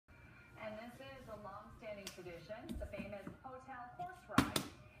tradition, the famous Hotel Horse Ride.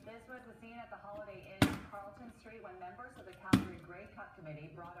 This was the scene at the Holiday Inn on Carlton Street when members of the Calgary Grey Cup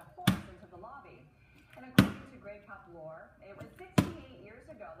Committee brought a horse into the lobby. And according to Grey Cup lore, it was 68 years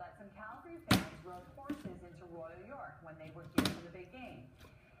ago that some Calgary fans rode horses into Royal York when they were here for the big game.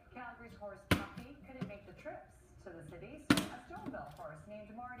 Calgary's horse Tuffy couldn't make the trips to the city, so a Stoneville horse named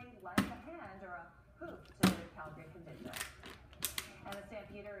Marty lent a hand or a hoof to the Calgary contingent. And the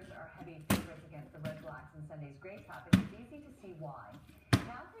Stampeders are heavy favorites against the Red Blacks in Sunday's Grey Cup, and it's easy to see why.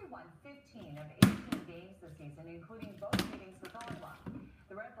 Calgary won 15 of 18 games this season, including both meetings with Ottawa.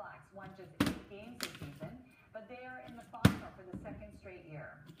 The Red Blacks won just 8 games this season, but they are in the final for the second straight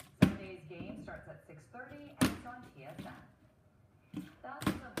year. Sunday's game starts at 6:30 and it's on TSN.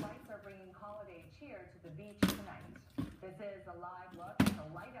 Thousands of lights are bringing holiday cheer to the beach tonight. This is a live look to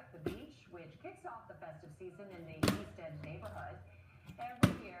light up the beach, which kicks off the festive season in the East End neighborhood.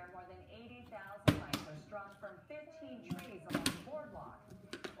 Every year, more than 80,000 lights are strung from 15 trees along the boardwalk.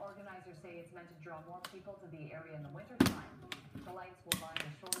 Organizers say it's meant to draw more people to the area in the wintertime. The lights will line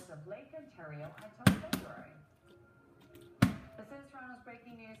the shores of Lake Ontario until February. This is Toronto's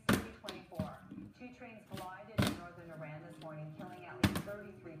Breaking News 3024. 2 trains collided in northern Iran this morning, killing at least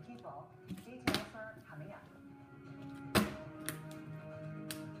 33 people. Details are coming up.